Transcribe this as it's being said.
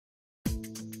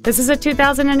This is a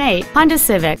 2008 Honda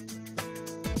Civic.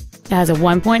 It has a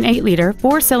 1.8-liter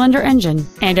four-cylinder engine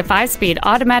and a 5-speed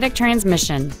automatic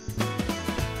transmission.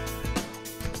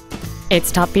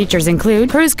 Its top features include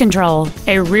cruise control,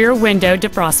 a rear window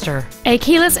defroster, a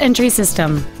keyless entry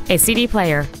system, a CD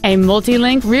player, a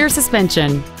multi-link rear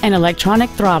suspension, an electronic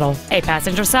throttle, a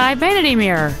passenger side vanity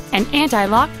mirror, an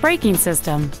anti-lock braking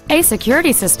system, a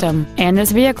security system, and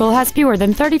this vehicle has fewer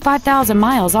than 35,000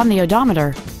 miles on the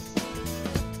odometer.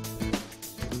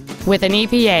 With an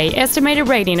EPA estimated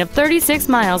rating of 36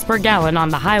 miles per gallon on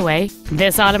the highway,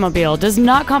 this automobile does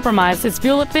not compromise its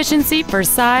fuel efficiency for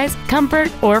size,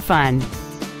 comfort, or fun.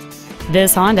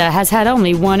 This Honda has had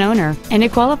only one owner, and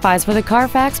it qualifies for the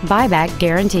Carfax buyback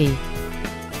guarantee.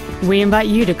 We invite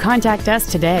you to contact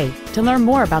us today to learn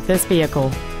more about this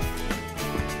vehicle.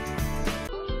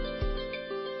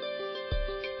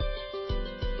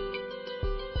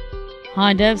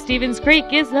 Honda of Stevens Creek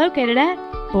is located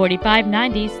at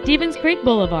 4590 Stevens Creek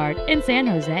Boulevard in San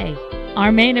Jose.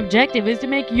 Our main objective is to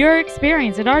make your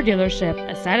experience at our dealership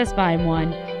a satisfying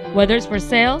one, whether it's for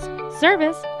sales,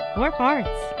 service, or parts.